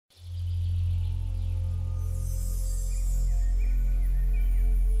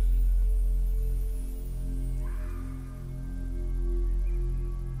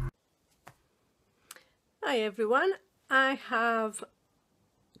Hi everyone, I have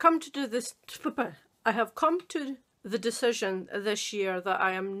come to the decision this year that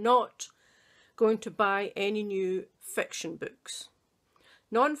I am not going to buy any new fiction books.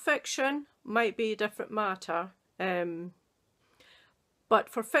 Non-fiction might be a different matter, but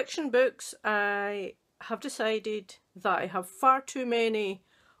for fiction books I have decided that I have far too many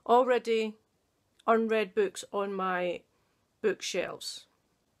already unread books on my bookshelves.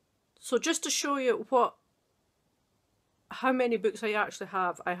 So just to show you how many books I actually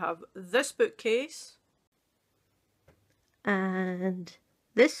have, I have this bookcase and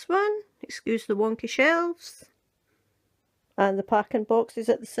this one, excuse the wonky shelves, and the packing boxes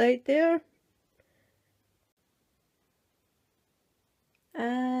at the side there,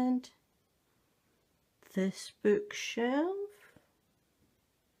 and this bookshelf.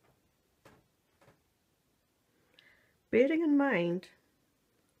 Bearing in mind,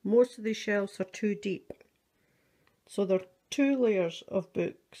 most of these shelves are too deep. So there are two layers of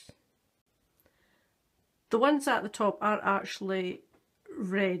books. The ones at the top are actually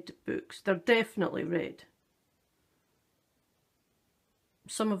read books. They're definitely read.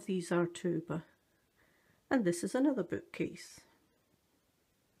 Some of these are too, but... And this is another bookcase.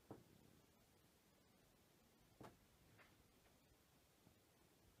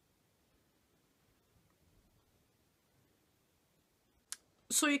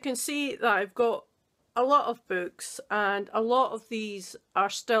 So you can see that I've got a lot of books, and a lot of these are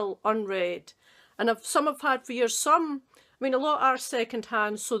still unread, and some I've had for years. Some, I mean, a lot are second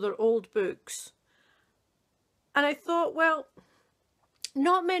hand, so they're old books. And I thought, well,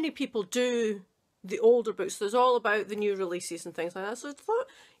 not many people do the older books. There's all about the new releases and things like that. So I thought,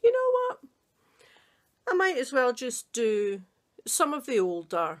 you know what, I might as well just do some of the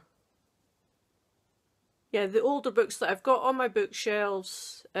older. Yeah, the older books that I've got on my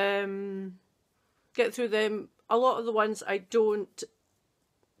bookshelves. Get through them. A lot of the ones I don't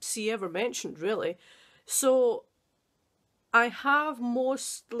see ever mentioned, really. So I have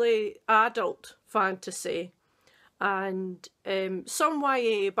mostly adult fantasy and some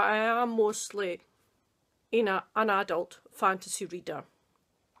YA, but I am mostly an adult fantasy reader.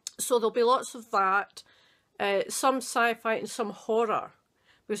 So there'll be lots of that, some sci-fi and some horror,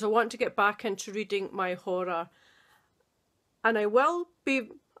 because I want to get back into reading my horror. And I will be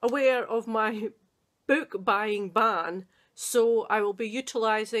aware of my book buying ban, so I will be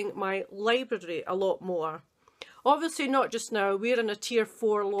utilising my library a lot more. Obviously not just now, we're in a tier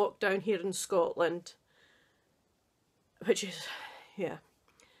 4 lockdown here in Scotland, which is, yeah,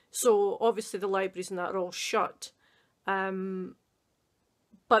 so obviously the libraries and that are all shut, but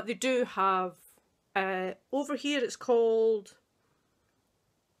they do have, over here it's called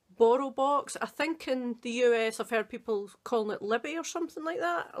Borrow Box. I think in the US I've heard people calling it Libby or something like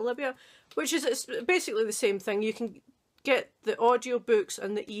that, Olivia, which is, it's basically the same thing. You can get the audio books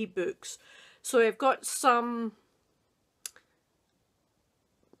and the e-books. So I've got some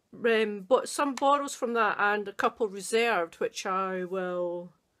borrows from that and a couple reserved, which I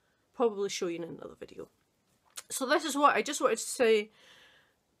will probably show you in another video. So this is what I just wanted to say.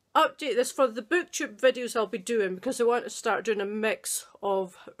 Update this for the booktube videos I'll be doing, because I want to start doing a mix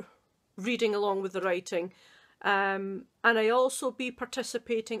of reading along with the writing, and I also be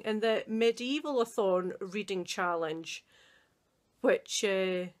participating in the Medievalathon reading challenge, which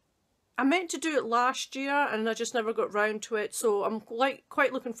I meant to do it last year and I just never got round to it, so I'm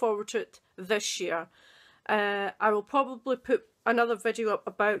quite looking forward to it this year. I will probably put another video up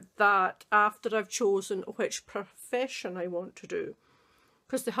about that after I've chosen which profession I want to do.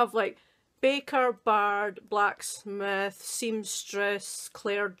 Because they have like baker, bard, blacksmith, seamstress,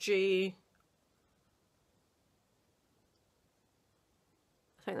 clergy.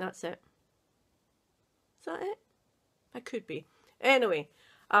 I think that's it. Is that it? I could be. Anyway,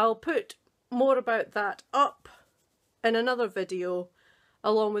 I'll put more about that up in another video,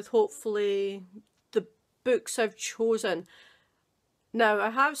 along with hopefully the books I've chosen. Now, I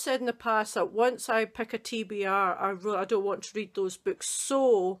have said in the past that once I pick a TBR, I don't want to read those books,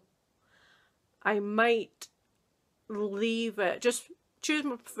 so I might leave it. Just choose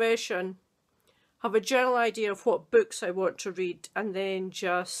my profession, have a general idea of what books I want to read, and then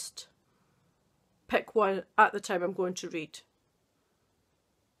just pick one at the time I'm going to read.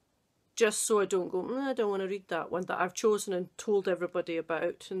 Just so I don't go, I don't want to read that one that I've chosen and told everybody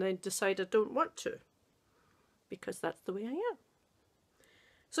about, and then decide I don't want to, because that's the way I am.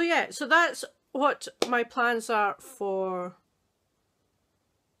 So yeah, so that's what my plans are for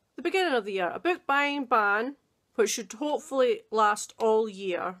the beginning of the year. A book buying ban, which should hopefully last all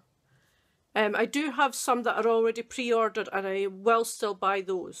year. I do have some that are already pre-ordered and I will still buy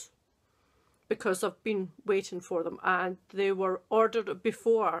those. because I've been waiting for them, and they were ordered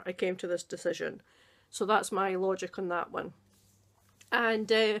before I came to this decision. So that's my logic on that one. And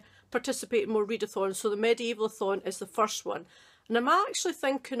participate in more readathons. So the Medievalathon is the first one. And I'm actually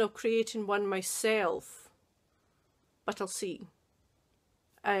thinking of creating one myself, but I'll see.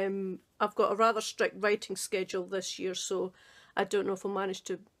 I've got a rather strict writing schedule this year, so I don't know if I'll manage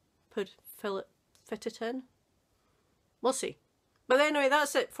to fit it in. We'll see. But anyway,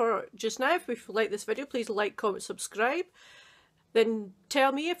 that's it for just now. If you like this video, please like, comment, subscribe. Then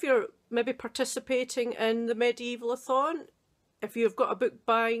tell me if you're maybe participating in the Medievalathon. If you've got a book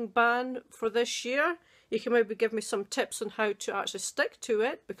buying ban for this year, you can maybe give me some tips on how to actually stick to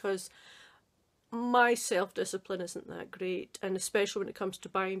it, because my self-discipline isn't that great, and especially when it comes to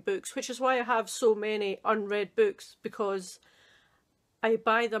buying books, which is why I have so many unread books, because I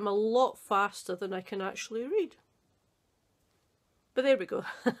buy them a lot faster than I can actually read. But there we go.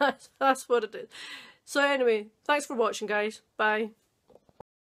 That's what it is. So anyway, thanks for watching, guys. Bye.